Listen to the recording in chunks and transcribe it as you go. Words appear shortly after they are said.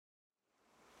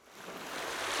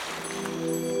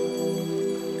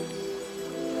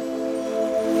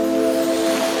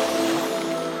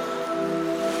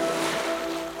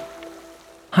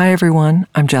Hi, everyone.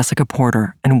 I'm Jessica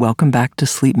Porter, and welcome back to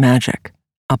Sleep Magic,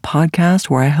 a podcast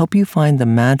where I help you find the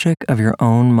magic of your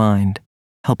own mind,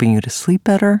 helping you to sleep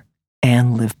better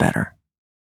and live better.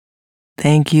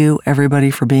 Thank you,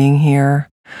 everybody, for being here.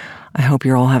 I hope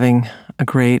you're all having a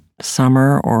great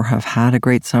summer or have had a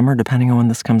great summer, depending on when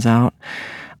this comes out.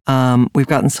 We've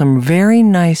gotten some very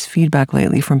nice feedback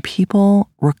lately from people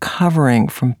recovering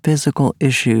from physical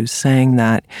issues, saying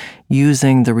that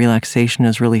using the relaxation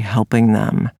is really helping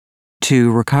them to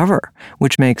recover,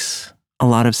 which makes a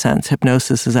lot of sense.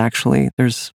 Hypnosis is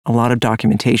there's a lot of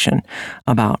documentation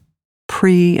about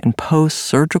pre and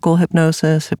post-surgical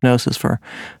hypnosis for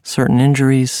certain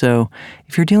injuries. So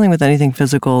if you're dealing with anything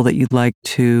physical that you'd like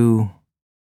to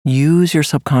use your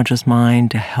subconscious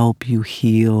mind to help you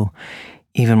heal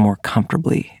even more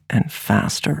comfortably and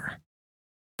faster,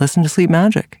 listen to Sleep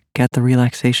Magic. Get the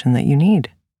relaxation that you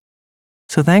need.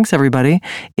 So thanks, everybody.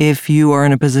 If you are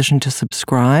in a position to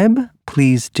subscribe,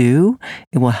 please do.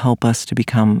 It will help us to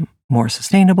become more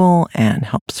sustainable and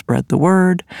help spread the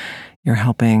word. You're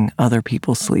helping other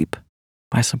people sleep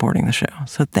by supporting the show.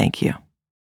 So thank you.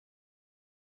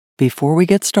 Before we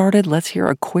get started, let's hear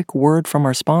a quick word from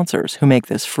our sponsors who make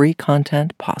this free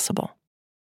content possible.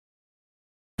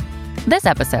 This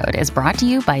episode is brought to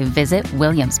you by Visit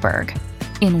Williamsburg.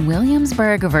 In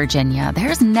Williamsburg, Virginia,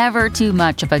 there's never too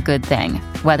much of a good thing.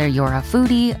 Whether you're a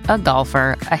foodie, a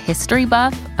golfer, a history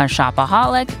buff, a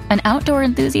shopaholic, an outdoor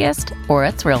enthusiast, or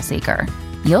a thrill seeker,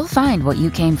 you'll find what you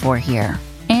came for here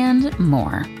and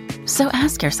more. So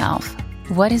ask yourself,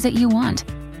 what is it you want?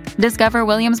 Discover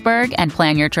Williamsburg and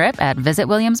plan your trip at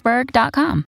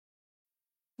visitwilliamsburg.com.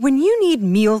 When you need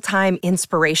mealtime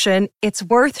inspiration, it's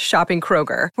worth shopping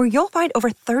Kroger, where you'll find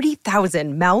over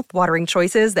 30,000 mouth-watering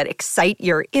choices that excite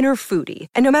your inner foodie.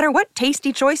 And no matter what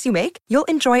tasty choice you make, you'll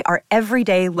enjoy our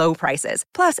everyday low prices,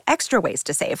 plus extra ways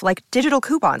to save, like digital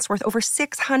coupons worth over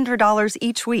 $600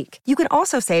 each week. You can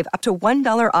also save up to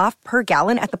 $1 off per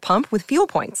gallon at the pump with fuel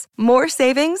points. More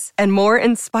savings and more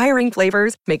inspiring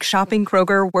flavors make shopping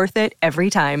Kroger worth it every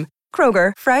time.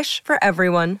 Kroger, fresh for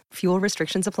everyone. Fuel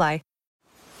restrictions apply.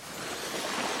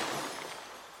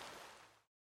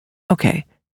 Okay,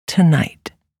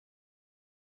 tonight,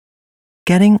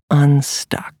 getting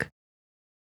unstuck.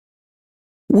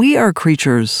 We are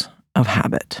creatures of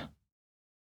habit.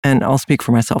 And I'll speak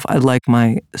for myself. I like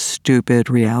my stupid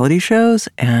reality shows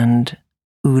and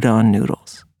udon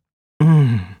noodles.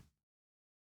 And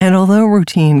although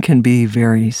routine can be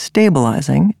very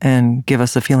stabilizing and give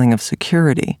us a feeling of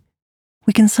security,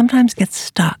 we can sometimes get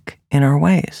stuck in our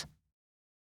ways.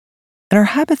 And our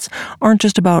habits aren't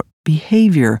just about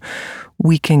behavior.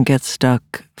 We can get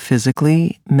stuck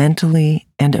physically, mentally,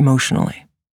 and emotionally.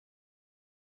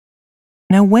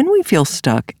 Now, when we feel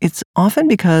stuck, it's often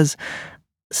because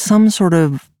some sort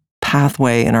of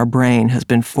pathway in our brain has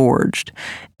been forged,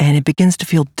 and it begins to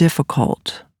feel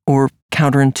difficult or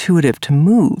counterintuitive to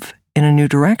move in a new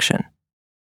direction.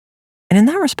 And in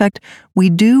that respect, we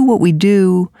do what we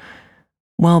do,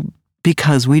 well,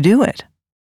 because we do it.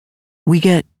 We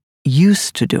get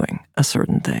used to doing a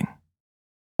certain thing.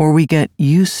 Or we get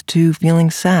used to feeling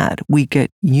sad. We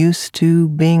get used to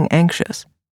being anxious.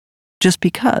 Just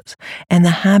because. And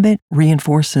the habit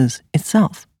reinforces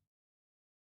itself.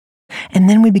 And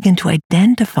then we begin to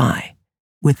identify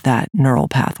with that neural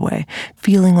pathway,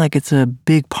 feeling like it's a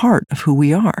big part of who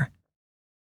we are.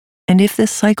 And if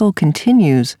this cycle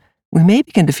continues, we may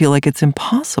begin to feel like it's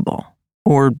impossible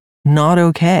or not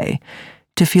okay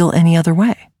to feel any other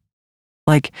way.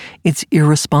 Like it's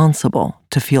irresponsible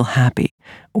to feel happy,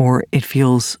 or it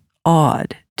feels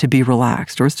odd to be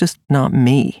relaxed, or it's just not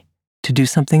me to do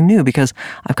something new because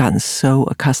I've gotten so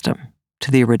accustomed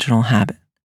to the original habit.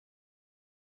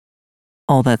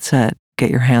 All that said,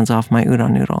 get your hands off my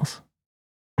udon noodles.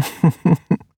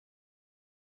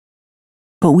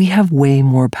 But we have way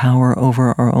more power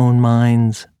over our own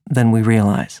minds than we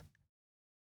realize.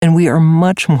 And we are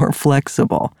much more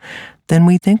flexible than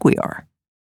we think we are.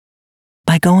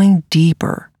 By going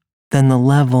deeper than the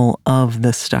level of the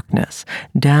stuckness,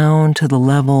 down to the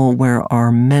level where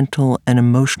our mental and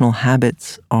emotional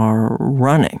habits are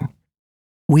running,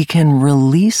 we can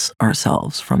release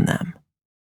ourselves from them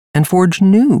and forge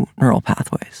new neural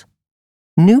pathways,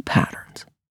 new patterns,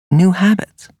 new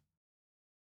habits.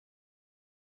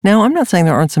 Now, I'm not saying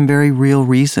there aren't some very real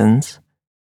reasons,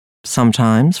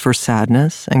 sometimes for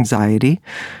sadness, anxiety,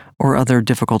 or other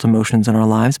difficult emotions in our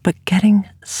lives, but getting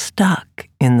stuck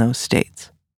in those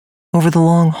states over the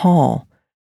long haul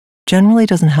generally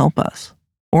doesn't help us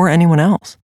or anyone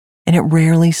else, and it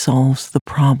rarely solves the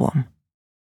problem.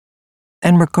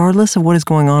 And regardless of what is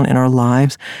going on in our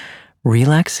lives,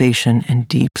 relaxation and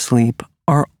deep sleep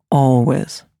are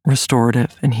always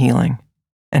restorative and healing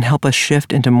and help us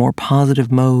shift into more positive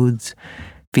modes,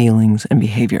 feelings, and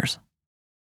behaviors.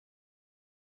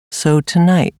 So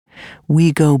tonight,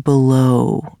 we go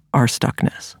below our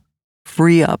stuckness,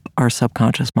 free up our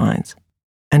subconscious minds,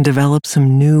 and develop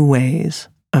some new ways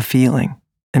of feeling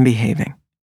and behaving.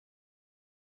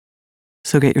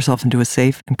 So get yourself into a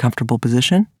safe and comfortable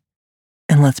position,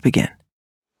 and let's begin.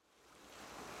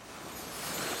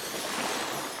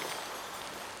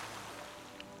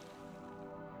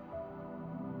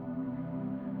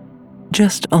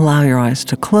 Just allow your eyes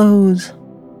to close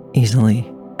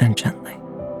easily and gently.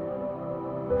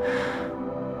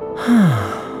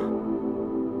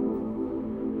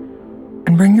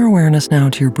 And bring your awareness now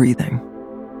to your breathing.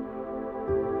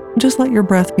 Just let your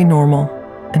breath be normal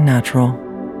and natural.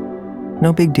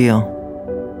 No big deal.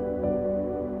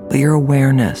 But your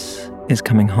awareness is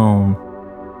coming home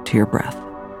to your breath.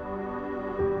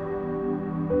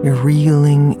 You're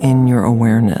reeling in your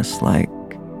awareness like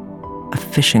a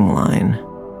fishing line,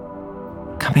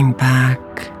 coming back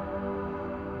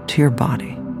to your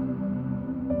body,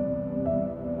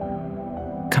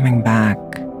 coming back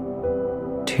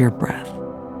to your breath.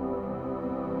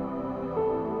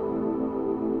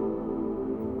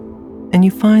 And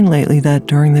you find lately that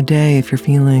during the day, if you're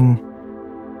feeling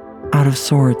out of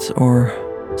sorts or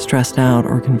stressed out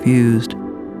or confused,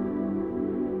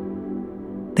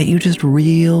 that you just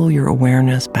reel your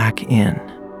awareness back in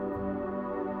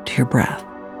to your breath,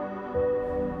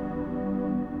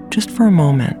 just for a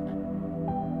moment.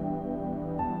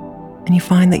 And you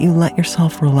find that you let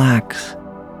yourself relax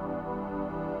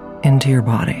into your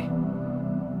body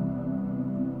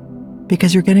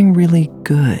because you're getting really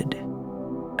good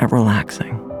at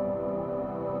relaxing.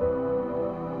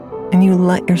 And you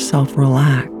let yourself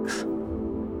relax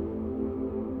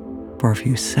for a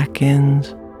few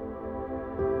seconds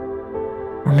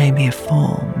or maybe a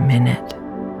full minute.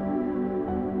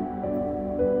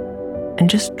 And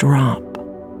just drop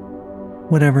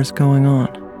whatever's going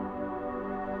on.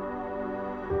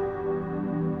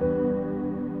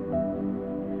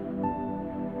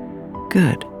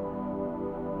 Good.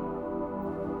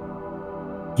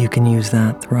 You can use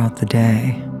that throughout the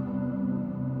day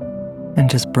and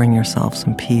just bring yourself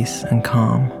some peace and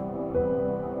calm,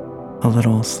 a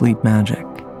little sleep magic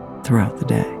throughout the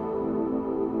day.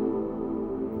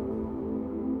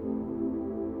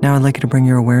 Now I'd like you to bring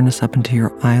your awareness up into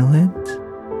your eyelids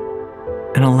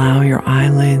and allow your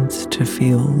eyelids to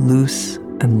feel loose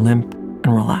and limp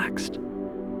and relaxed.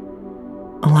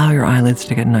 Allow your eyelids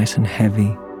to get nice and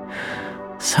heavy,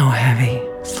 so heavy,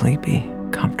 sleepy,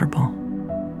 comfortable.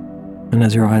 And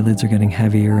as your eyelids are getting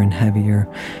heavier and heavier,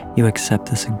 you accept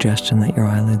the suggestion that your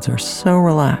eyelids are so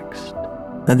relaxed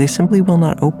that they simply will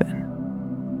not open.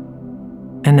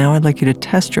 And now I'd like you to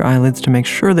test your eyelids to make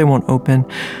sure they won't open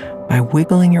by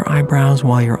wiggling your eyebrows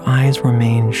while your eyes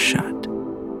remain shut.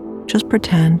 Just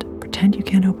pretend you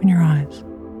can't open your eyes.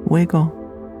 Wiggle.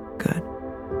 Good.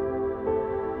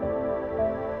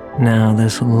 Now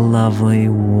this lovely,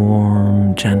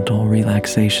 warm, gentle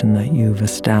relaxation that you've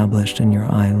established in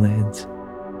your eyelids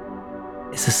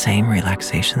is the same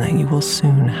relaxation that you will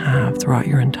soon have throughout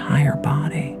your entire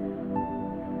body.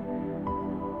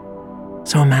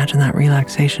 So imagine that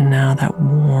relaxation now, that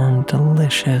warm,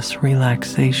 delicious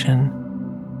relaxation,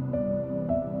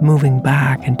 moving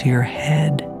back into your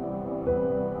head.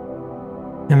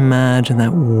 Imagine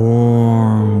that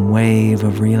warm wave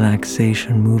of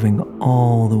relaxation moving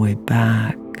all the way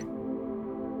back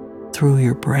through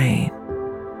your brain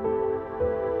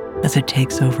as it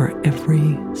takes over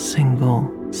every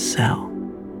single cell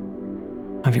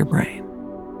of your brain.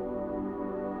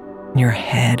 And your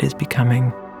head is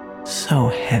becoming so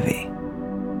heavy,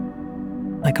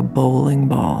 like a bowling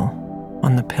ball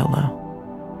on the pillow.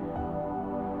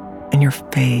 And your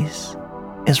face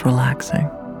is relaxing.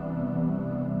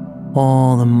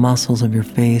 All the muscles of your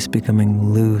face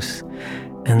becoming loose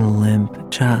and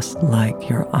limp, just like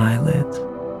your eyelids.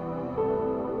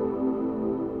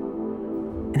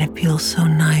 And it feels so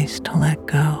nice to let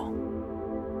go.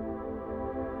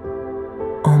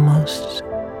 Almost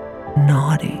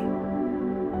naughty.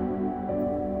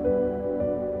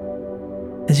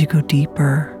 As you go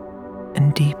deeper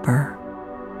and deeper,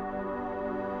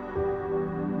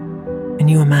 and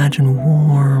you imagine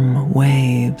warm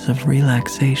waves of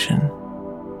relaxation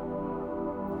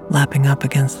lapping up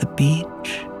against the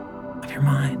beach of your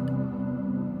mind.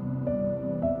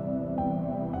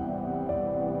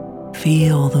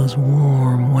 Feel those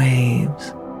warm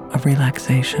waves of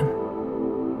relaxation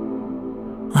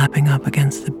lapping up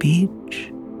against the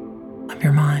beach of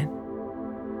your mind.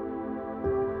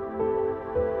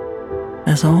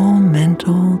 as all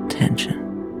mental tension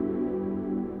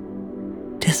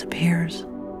disappears.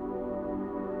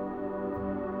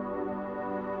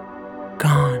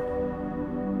 Gone.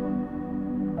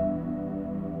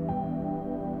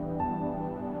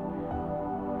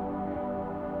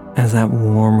 As that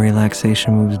warm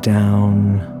relaxation moves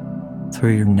down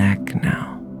through your neck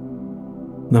now,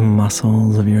 the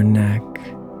muscles of your neck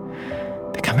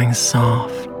becoming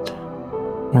soft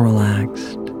and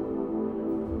relaxed.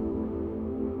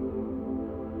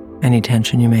 Any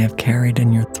tension you may have carried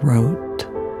in your throat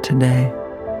today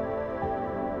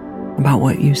about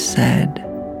what you said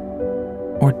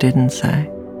or didn't say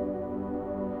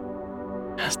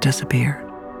has disappeared.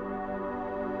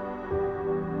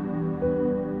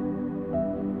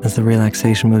 As the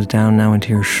relaxation moves down now into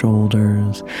your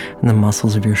shoulders, and the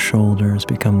muscles of your shoulders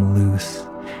become loose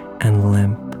and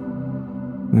limp,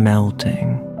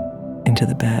 melting into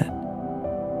the bed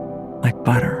like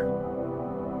butter.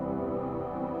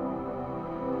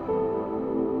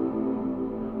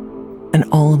 And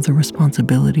all of the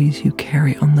responsibilities you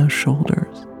carry on those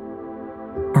shoulders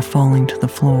are falling to the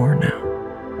floor now.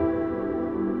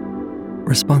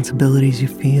 Responsibilities you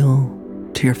feel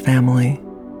to your family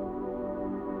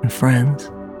and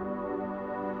friends.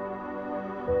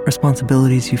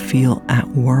 Responsibilities you feel at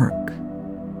work.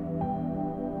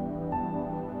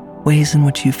 Ways in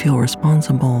which you feel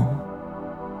responsible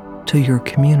to your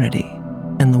community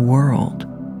and the world.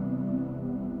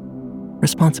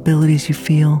 Responsibilities you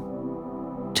feel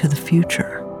to the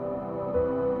future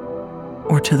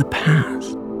or to the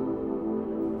past.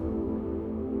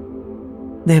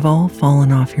 They've all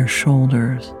fallen off your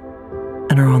shoulders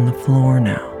and are on the floor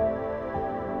now.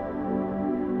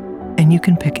 And you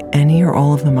can pick any or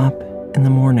all of them up in the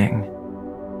morning.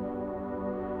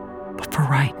 But for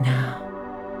right now,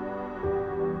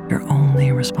 your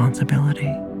only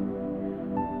responsibility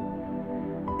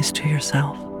is to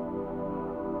yourself.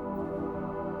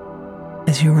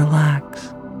 As you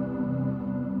relax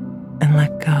and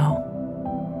let go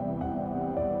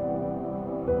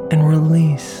and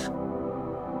release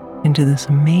into this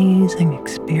amazing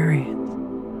experience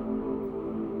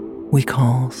we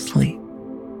call sleep.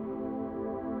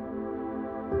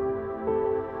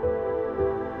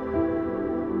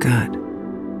 Good.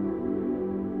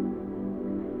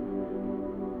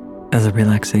 As the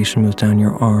relaxation moves down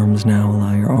your arms, now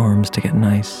allow your arms to get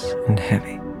nice and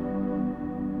heavy,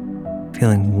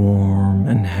 feeling warm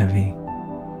and heavy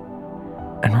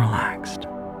and relaxed.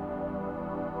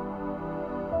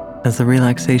 As the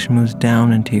relaxation moves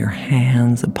down into your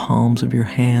hands, the palms of your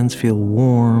hands feel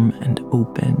warm and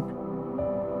open.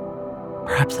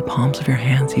 Perhaps the palms of your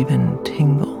hands even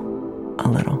tingle a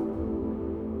little.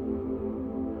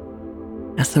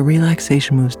 As the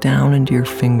relaxation moves down into your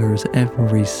fingers,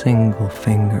 every single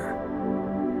finger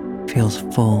feels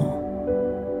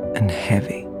full and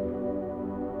heavy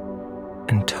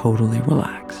and totally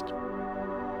relaxed.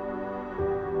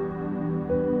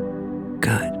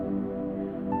 Good.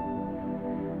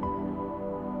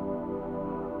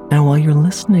 Now, while you're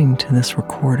listening to this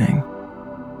recording,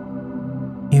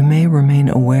 you may remain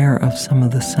aware of some of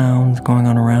the sounds going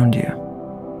on around you,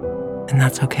 and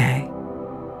that's okay.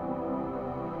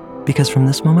 Because from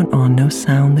this moment on, no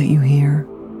sound that you hear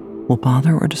will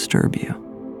bother or disturb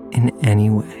you in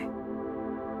any way.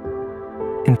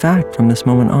 In fact, from this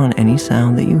moment on, any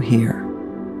sound that you hear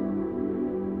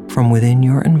from within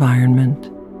your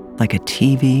environment, like a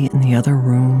TV in the other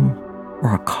room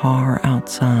or a car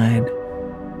outside,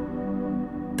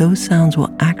 those sounds will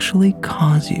actually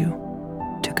cause you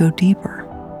to go deeper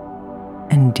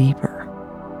and deeper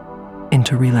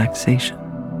into relaxation.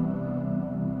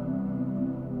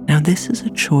 Now, this is a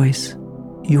choice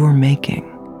you're making.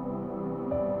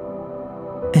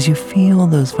 As you feel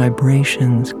those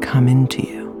vibrations come into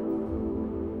you,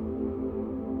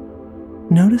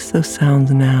 notice those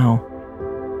sounds now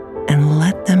and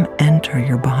let them enter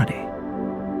your body.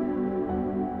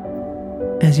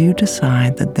 As you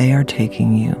decide that they are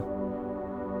taking you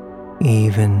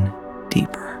even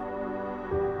deeper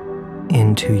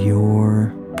into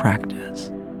your practice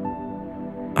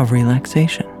of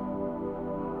relaxation.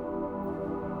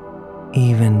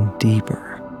 Even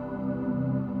deeper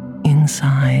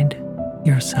inside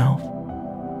yourself,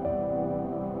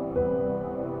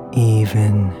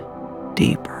 even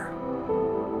deeper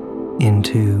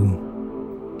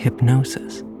into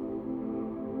hypnosis.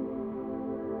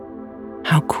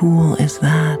 How cool is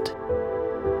that?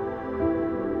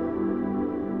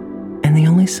 And the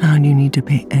only sound you need to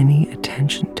pay any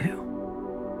attention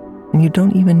to, and you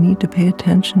don't even need to pay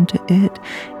attention to it,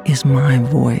 is my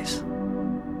voice.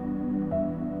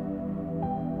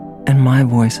 And my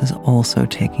voice is also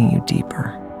taking you deeper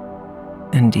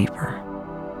and deeper.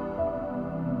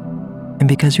 And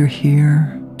because you're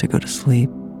here to go to sleep,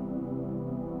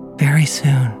 very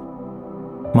soon,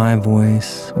 my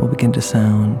voice will begin to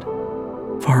sound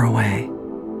far away,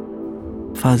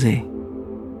 fuzzy,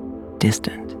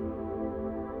 distant.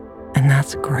 And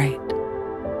that's great.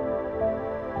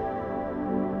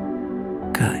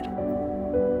 Good.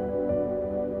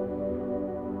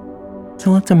 So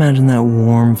let's imagine that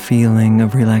warm feeling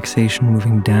of relaxation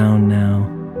moving down now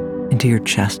into your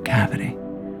chest cavity.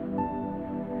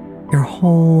 Your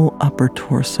whole upper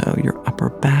torso, your upper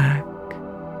back,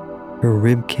 your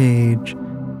rib cage,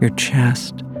 your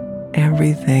chest,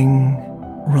 everything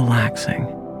relaxing,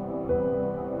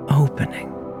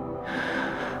 opening,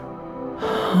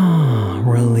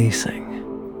 releasing.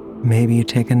 Maybe you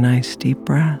take a nice deep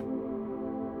breath.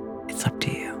 It's up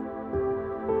to you.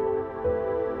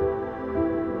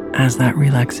 As that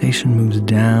relaxation moves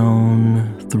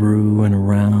down, through, and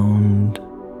around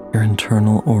your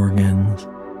internal organs,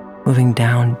 moving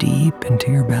down deep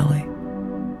into your belly,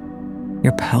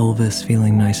 your pelvis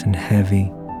feeling nice and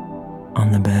heavy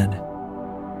on the bed.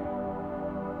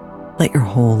 Let your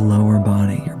whole lower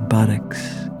body, your buttocks,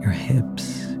 your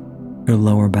hips, your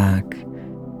lower back,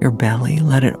 your belly,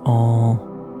 let it all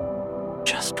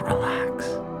just relax,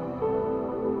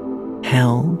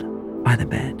 held by the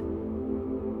bed.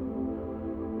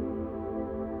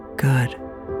 Good.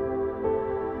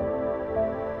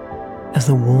 As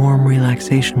the warm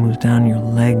relaxation moves down your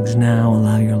legs now,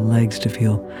 allow your legs to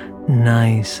feel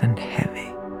nice and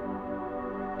heavy.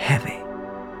 Heavy.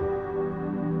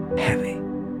 Heavy.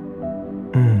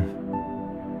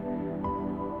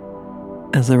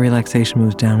 As the relaxation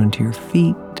moves down into your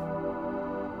feet,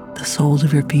 the soles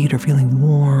of your feet are feeling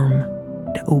warm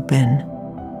and open.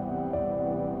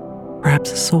 Perhaps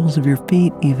the soles of your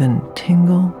feet even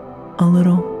tingle a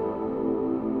little.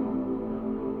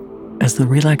 As the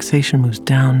relaxation moves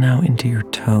down now into your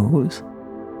toes,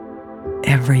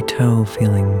 every toe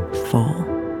feeling full,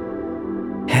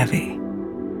 heavy,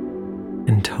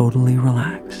 and totally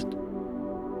relaxed.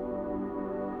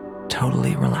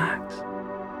 Totally relaxed.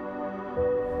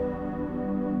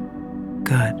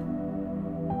 Good.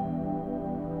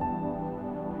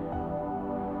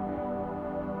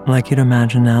 I'd like you to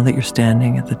imagine now that you're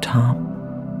standing at the top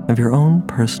of your own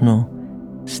personal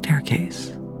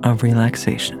staircase of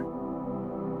relaxation.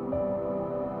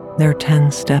 There are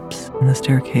 10 steps in the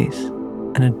staircase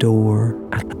and a door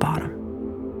at the bottom.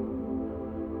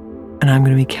 And I'm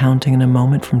going to be counting in a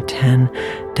moment from 10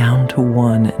 down to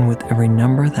 1, and with every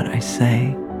number that I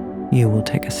say, you will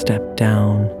take a step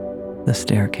down the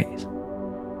staircase,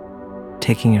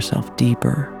 taking yourself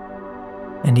deeper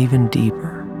and even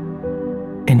deeper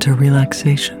into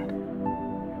relaxation.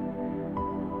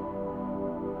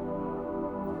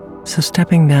 So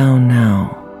stepping down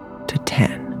now to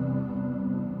 10.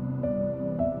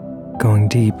 Going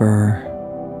deeper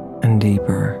and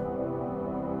deeper.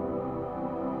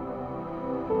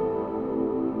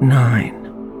 9.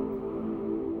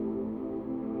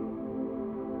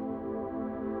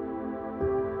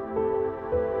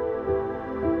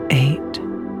 8.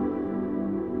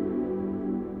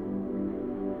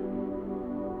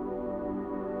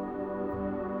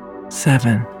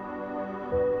 7.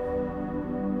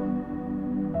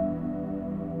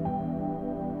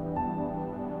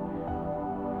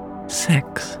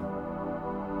 6.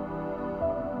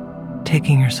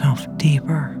 Taking yourself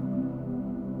deeper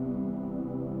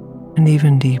and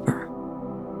even deeper.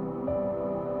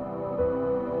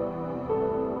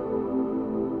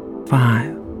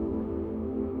 5.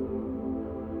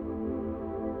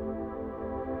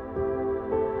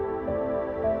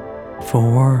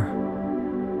 4.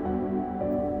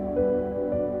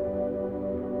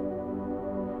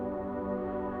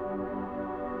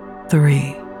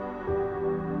 3.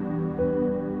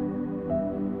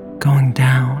 Going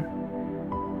down,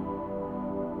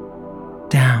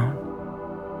 down.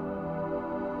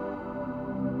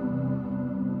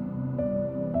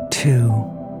 2.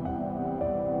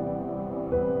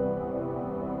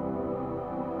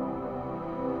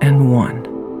 And 1.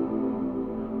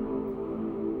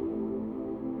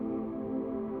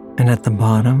 And at the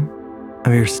bottom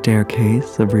of your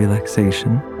staircase of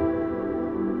relaxation,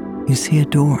 you see a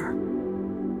door.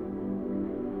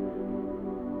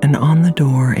 And on the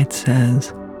door it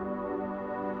says,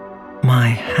 "My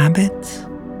habits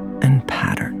and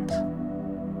patterns."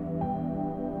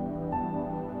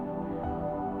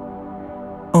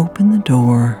 Open the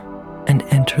door and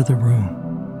enter the room.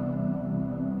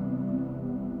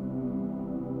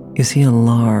 You see a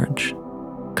large,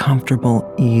 comfortable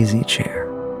easy chair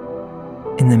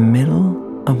in the middle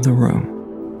of the room.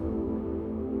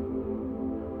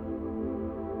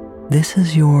 This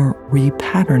is your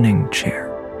repatterning chair,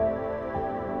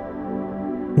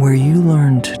 where you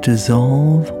learn to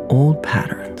dissolve old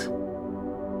patterns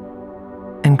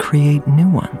and create new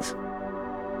ones.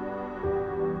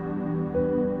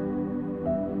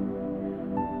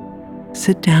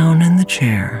 Sit down in the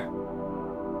chair,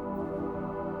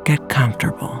 get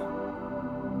comfortable,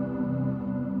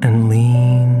 and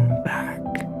lean back.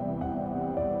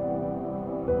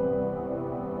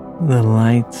 The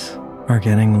lights are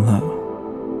getting low,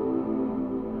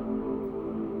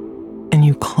 and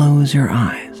you close your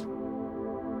eyes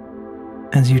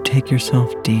as you take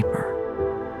yourself deeper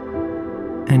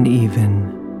and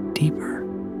even deeper.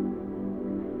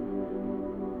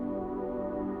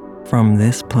 From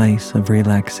this place of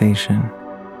relaxation,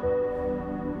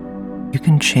 you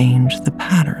can change the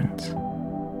patterns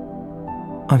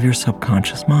of your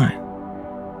subconscious mind.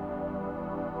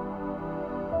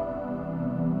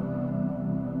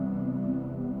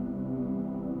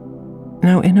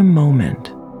 Now, in a moment,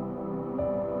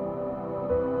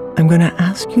 I'm going to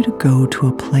ask you to go to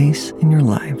a place in your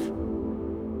life,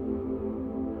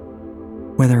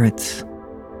 whether it's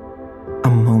a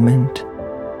moment,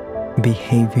 a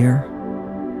behavior,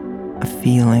 a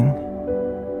feeling,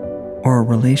 or a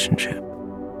relationship,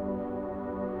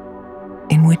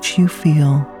 in which you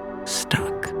feel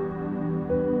stuck.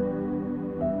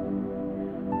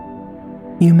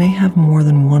 You may have more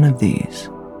than one of these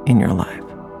in your life,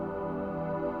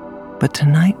 but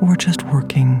tonight we're just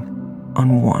working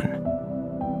on one.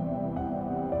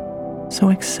 So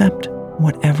accept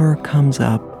whatever comes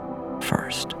up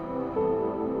first.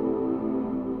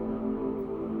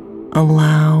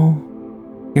 Allow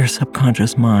your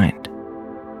subconscious mind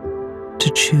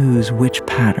to choose which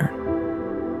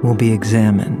pattern will be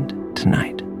examined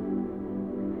tonight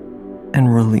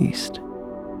and released.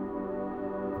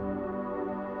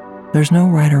 There's no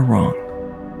right or wrong.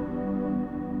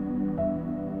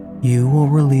 You will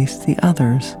release the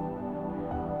others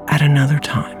at another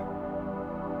time.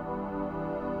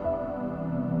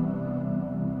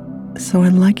 So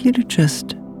I'd like you to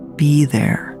just be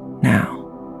there now,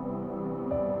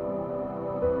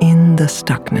 in the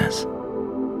stuckness,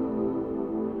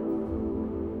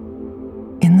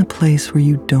 in the place where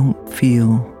you don't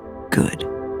feel good.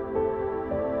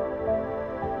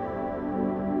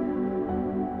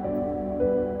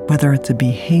 Whether it's a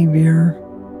behavior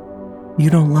you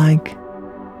don't like,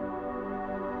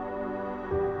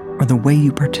 or the way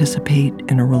you participate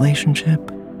in a relationship,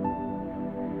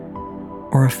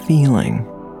 or a feeling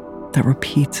that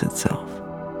repeats itself.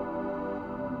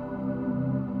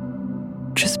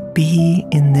 Just be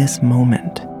in this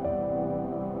moment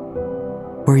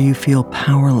where you feel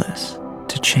powerless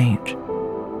to change.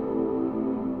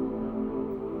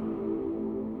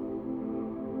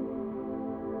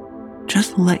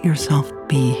 Just let yourself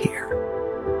be here.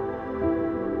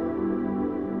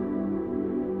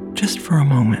 Just for a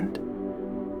moment.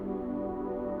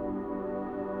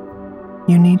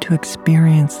 You need to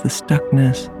experience the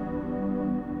stuckness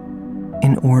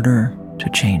in order to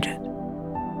change it.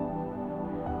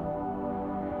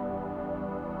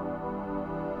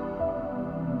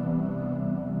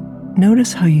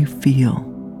 Notice how you feel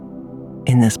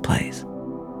in this place.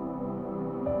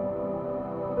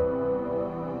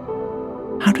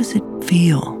 How does it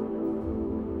feel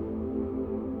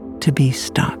to be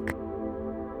stuck?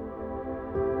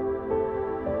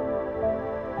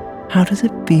 How does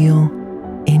it feel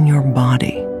in your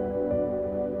body?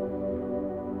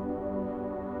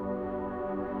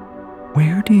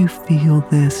 Where do you feel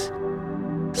this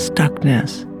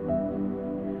stuckness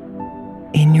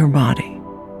in your body?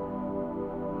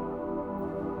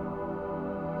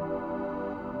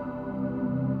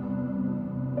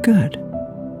 Good.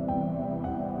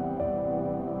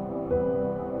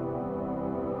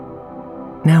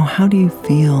 Now, how do you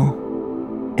feel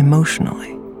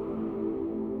emotionally?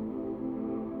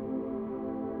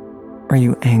 Are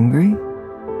you angry?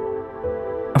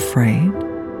 Afraid?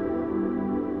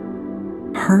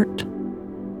 Hurt?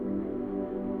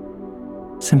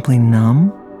 Simply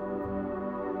numb?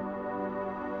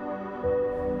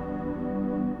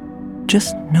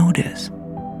 Just notice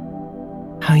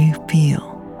how you feel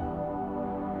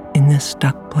in this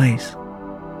stuck place.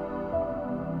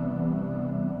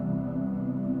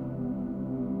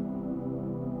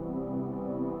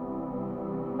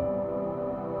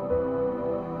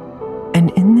 And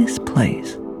in this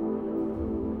place,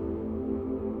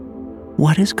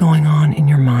 what is going on in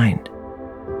your mind?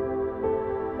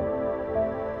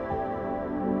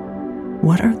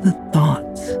 What are the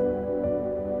thoughts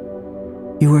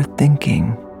you are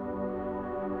thinking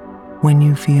when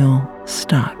you feel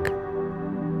stuck.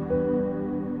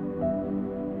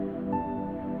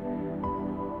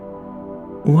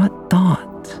 What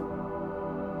thoughts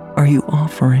are you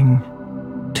offering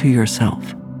to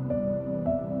yourself?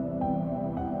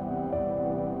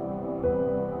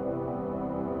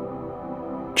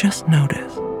 Just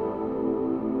notice.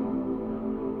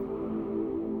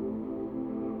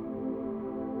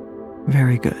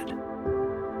 Very good.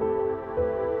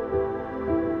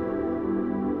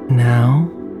 Now,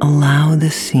 allow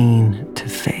the scene to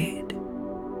fade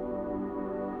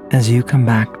as you come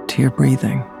back to your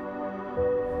breathing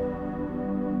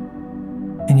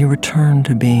and you return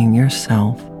to being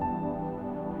yourself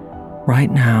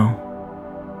right now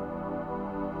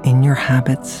in your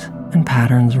habits and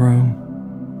patterns room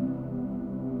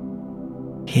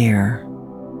here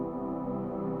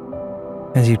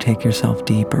as you take yourself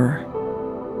deeper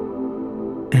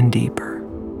and deeper.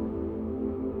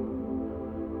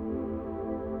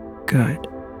 Good.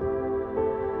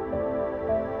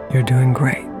 You're doing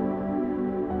great.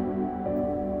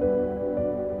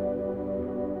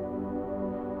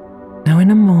 Now,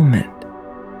 in a moment,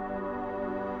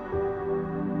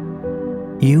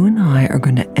 you and I are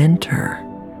going to enter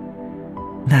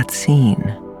that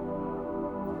scene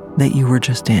that you were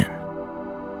just in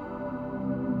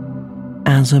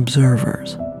as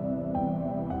observers.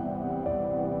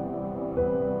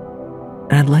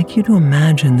 And I'd like you to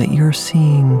imagine that you're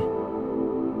seeing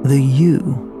the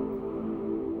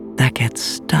you that gets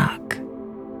stuck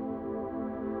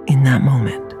in that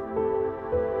moment.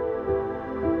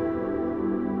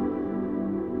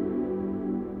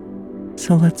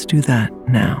 So let's do that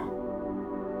now.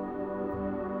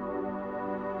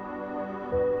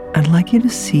 I'd like you to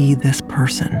see this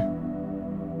person,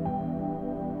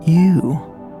 you,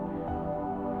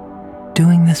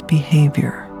 doing this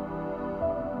behavior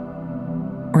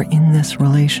or in this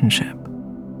relationship,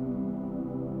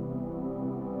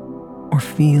 or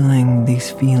feeling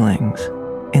these feelings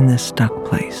in this stuck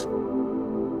place.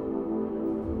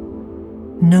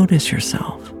 Notice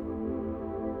yourself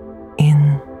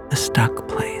in the stuck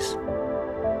place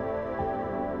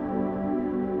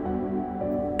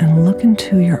and look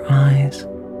into your eyes.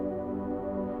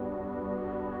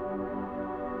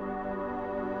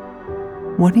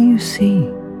 What do you see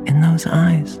in those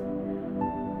eyes?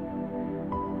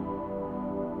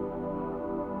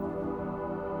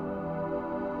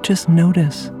 Just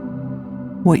notice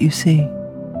what you see.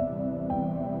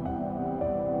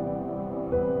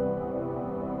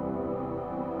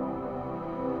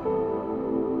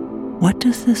 What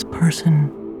does this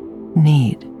person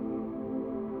need?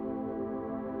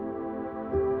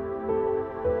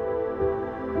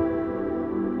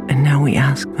 And now we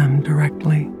ask them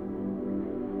directly,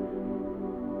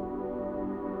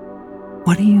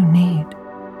 what do you need?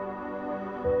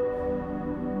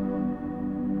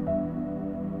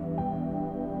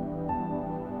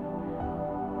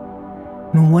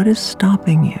 And what is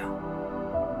stopping you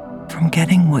from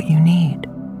getting what you need?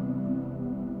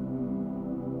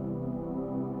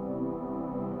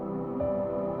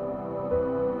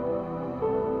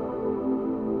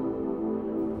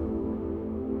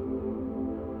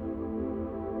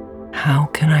 How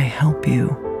can I help you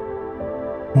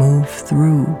move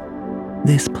through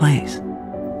this place?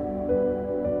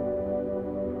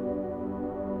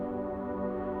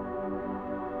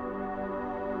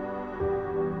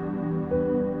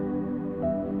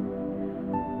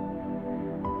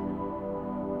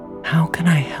 How can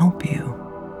I help you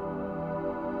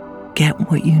get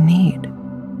what you need?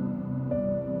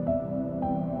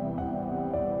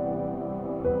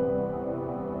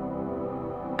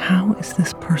 How is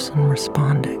this person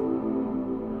responding?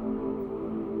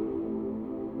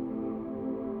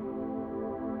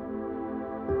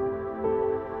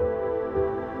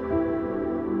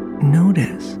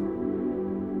 Notice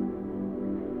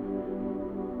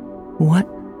what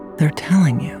they're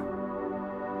telling you.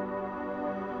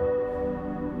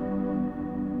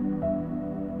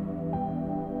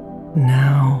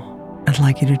 Now, I'd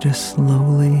like you to just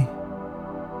slowly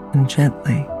and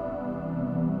gently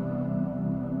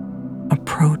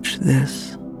approach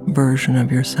this version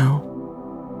of yourself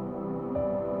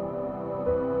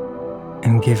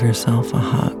and give yourself a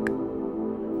hug.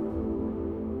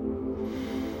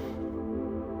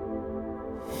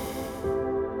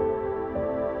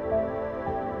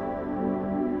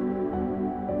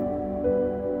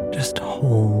 Just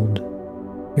hold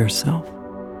yourself.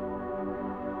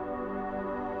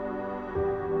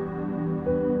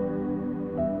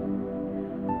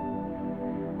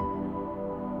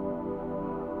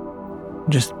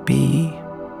 Just be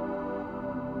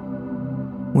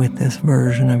with this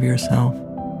version of yourself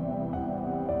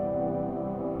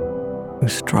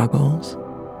struggles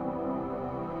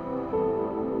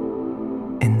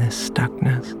in this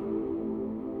stuckness.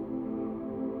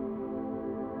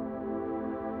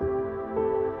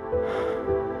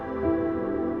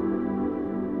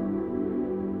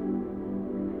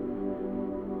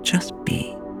 Just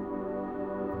be.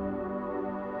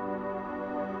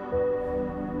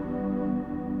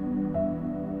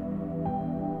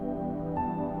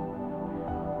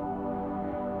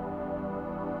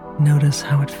 Notice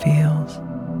how it feels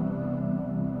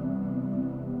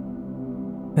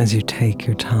as you take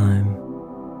your time.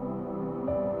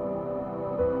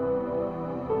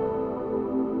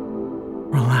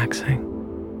 Relaxing.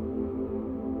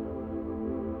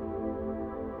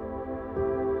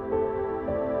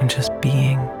 And just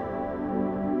being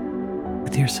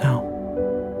with yourself.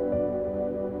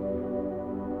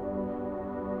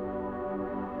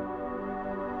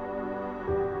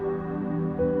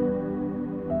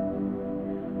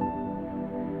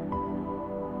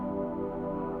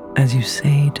 As you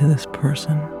say to this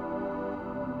person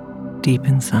deep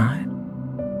inside,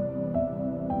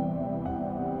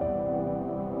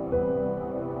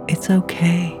 it's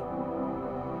okay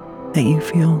that you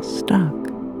feel stuck.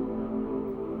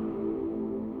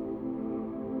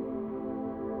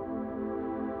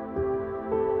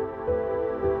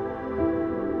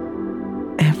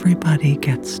 Everybody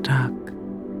gets stuck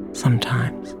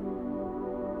sometimes.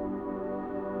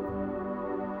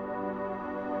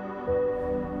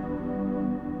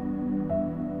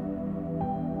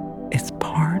 It's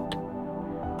part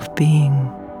of being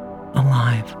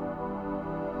alive.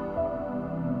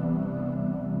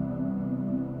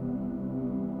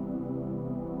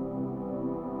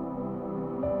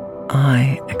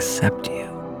 I accept you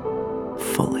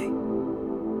fully.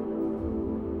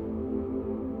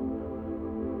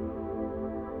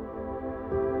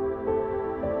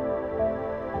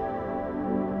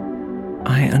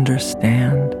 I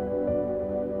understand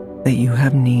that you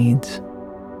have needs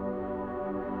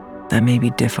that may be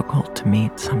difficult to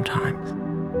meet sometimes.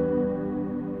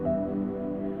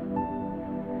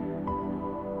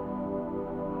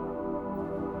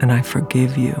 And I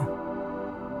forgive you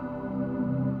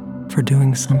for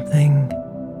doing something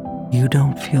you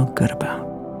don't feel good about.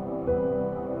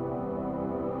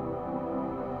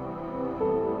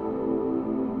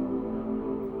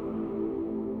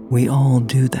 We all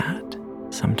do that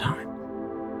sometimes.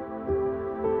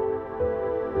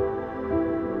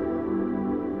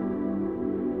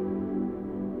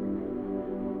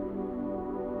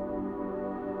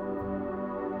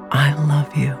 I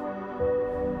love you.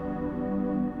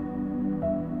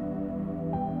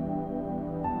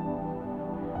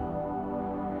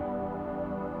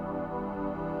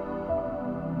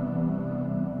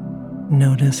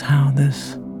 Notice how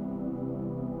this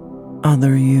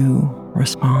other you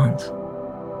responds.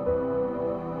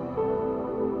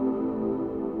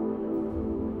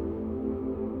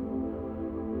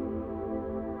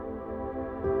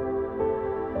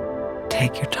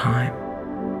 Take your time.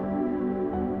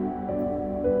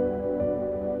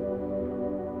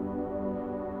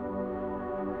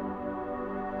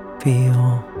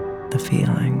 Feel the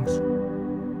feelings.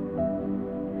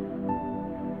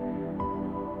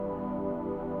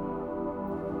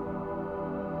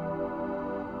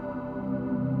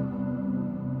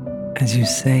 As you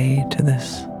say to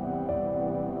this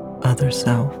other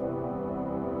self,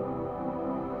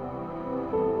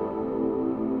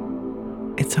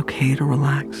 it's okay to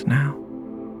relax now.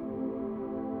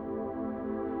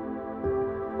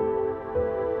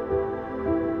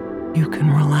 You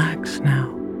can relax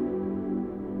now.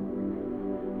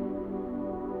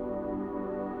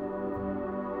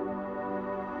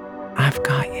 I've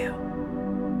got you.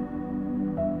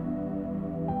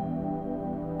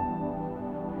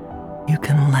 You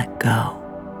can let go.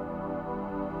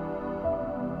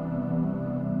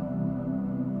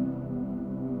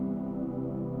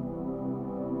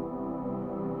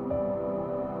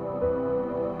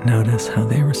 Notice how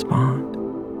they respond.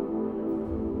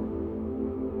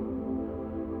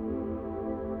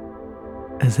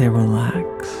 As they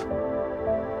relax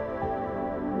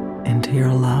into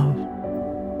your love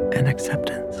and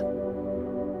acceptance.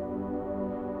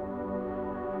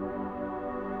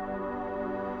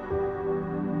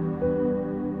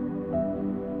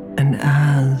 And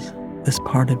as this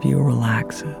part of you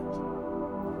relaxes,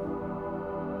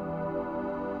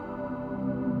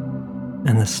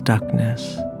 and the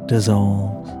stuckness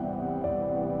dissolves,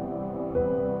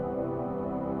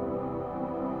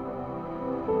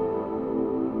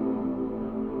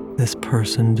 this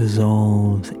person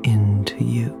dissolves into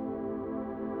you,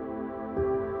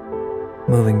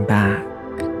 moving back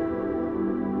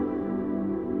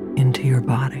into your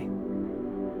body.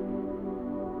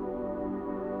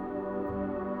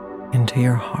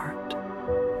 your heart.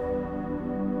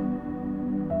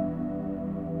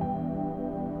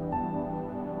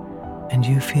 And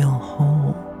you feel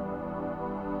whole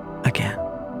again.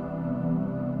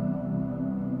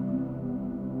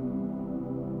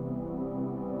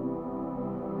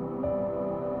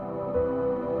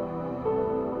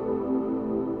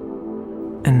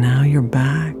 And now you're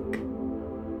back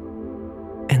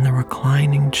in the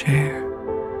reclining chair,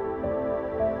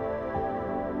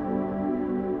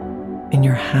 in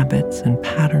your habits and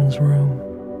patterns room.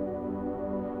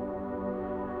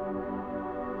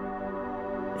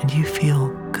 And you feel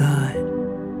good,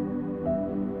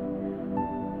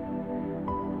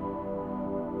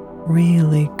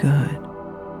 really good.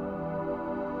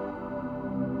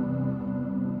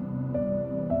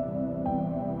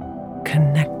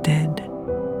 Connected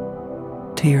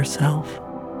to yourself.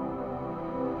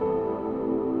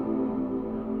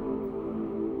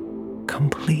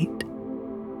 Complete.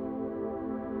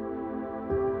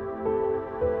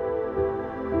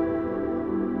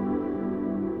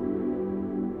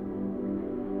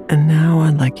 And now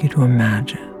I'd like you to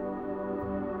imagine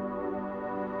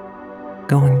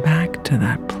going back to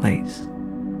that place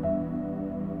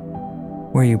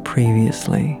where you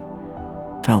previously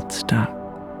felt stuck.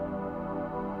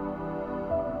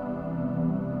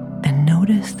 And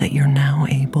notice that you're now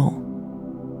able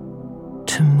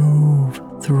to move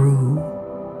through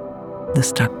the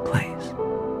stuck place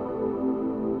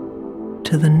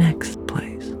to the next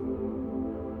place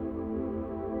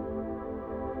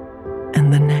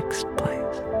and the next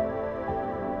place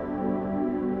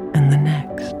and the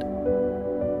next.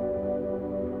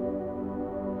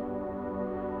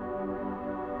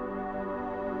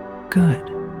 Good.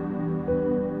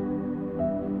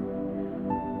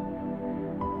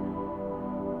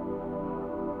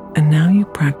 And now you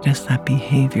practice that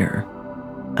behavior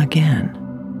again,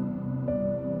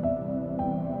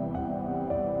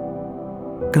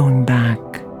 going back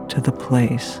to the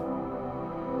place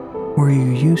where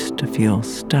you used to feel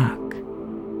stuck.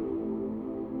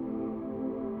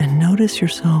 And notice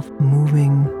yourself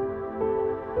moving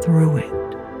through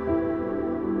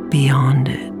it, beyond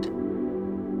it,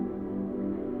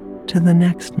 to the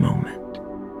next moment,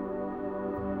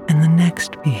 and the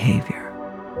next behavior,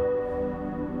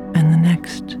 and the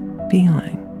next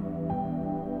feeling.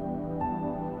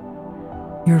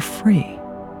 You're free.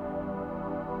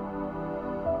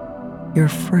 You're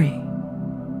free.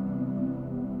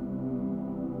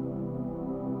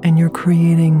 And you're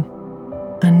creating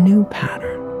a new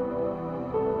pattern,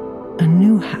 a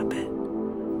new habit,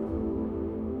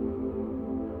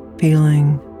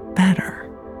 feeling better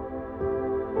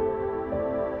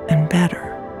and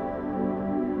better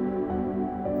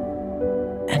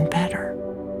and better.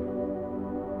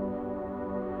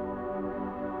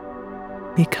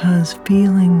 Because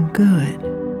feeling good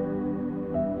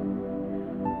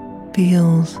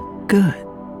feels good.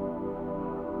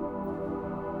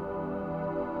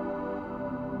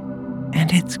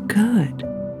 And it's good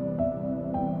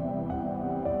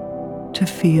to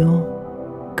feel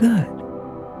good.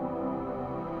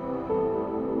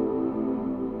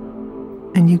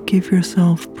 And you give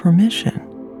yourself permission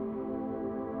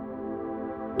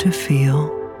to feel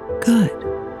good.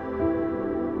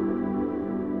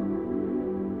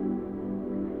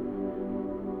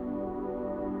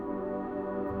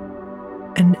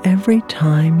 And every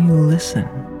time you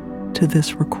listen to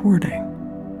this recording,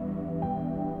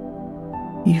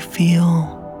 you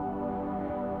feel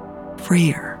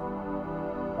freer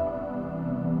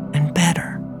and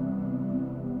better.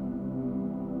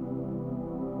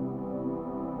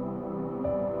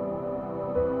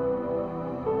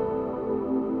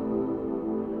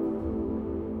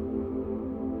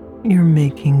 You're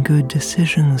making good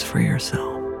decisions for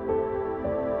yourself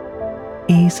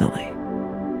easily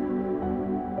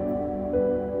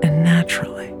and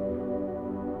naturally.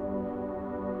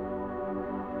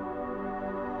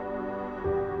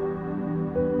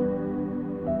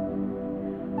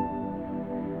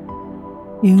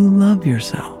 You love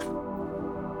yourself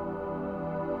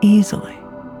easily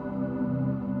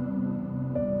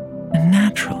and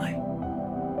naturally.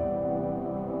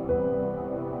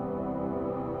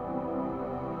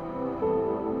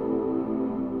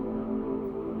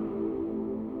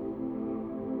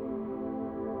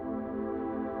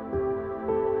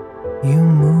 You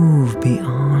move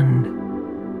beyond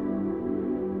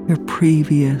your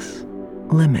previous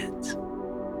limits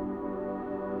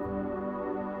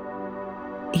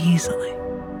easily.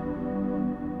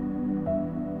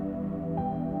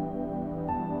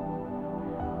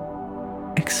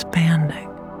 Expanding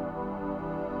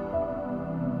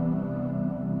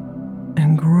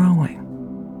and growing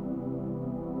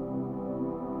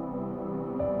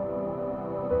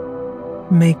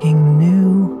making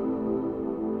new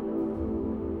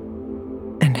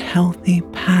and healthy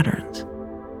patterns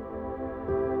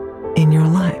in your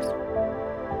life.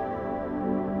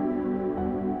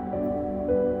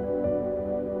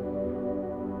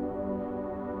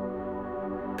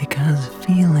 Because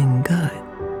feeling good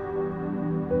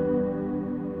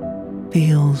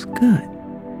feels good.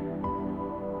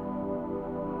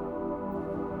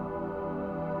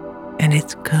 And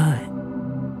it's good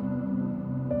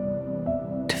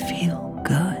to feel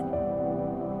good.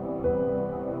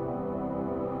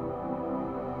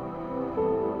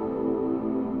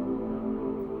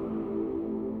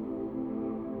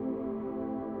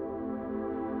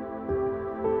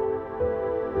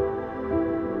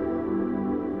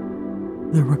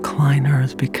 The recliner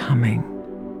is becoming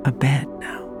a bed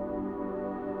now.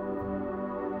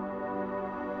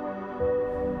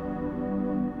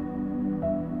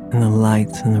 And the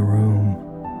lights in the room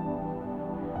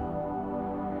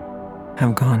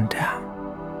have gone down.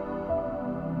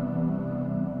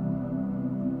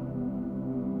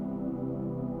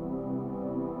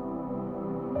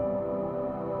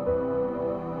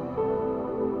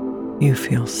 You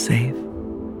feel safe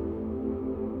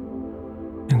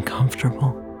and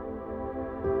comfortable.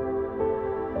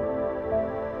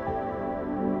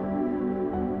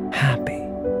 Happy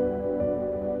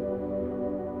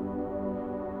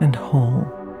and whole.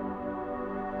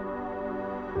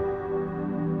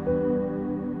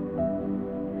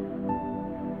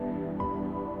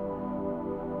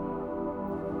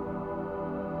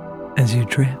 As you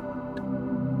drift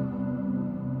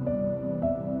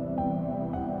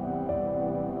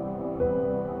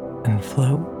and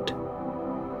float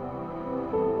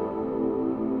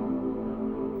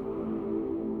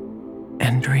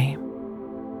and dream.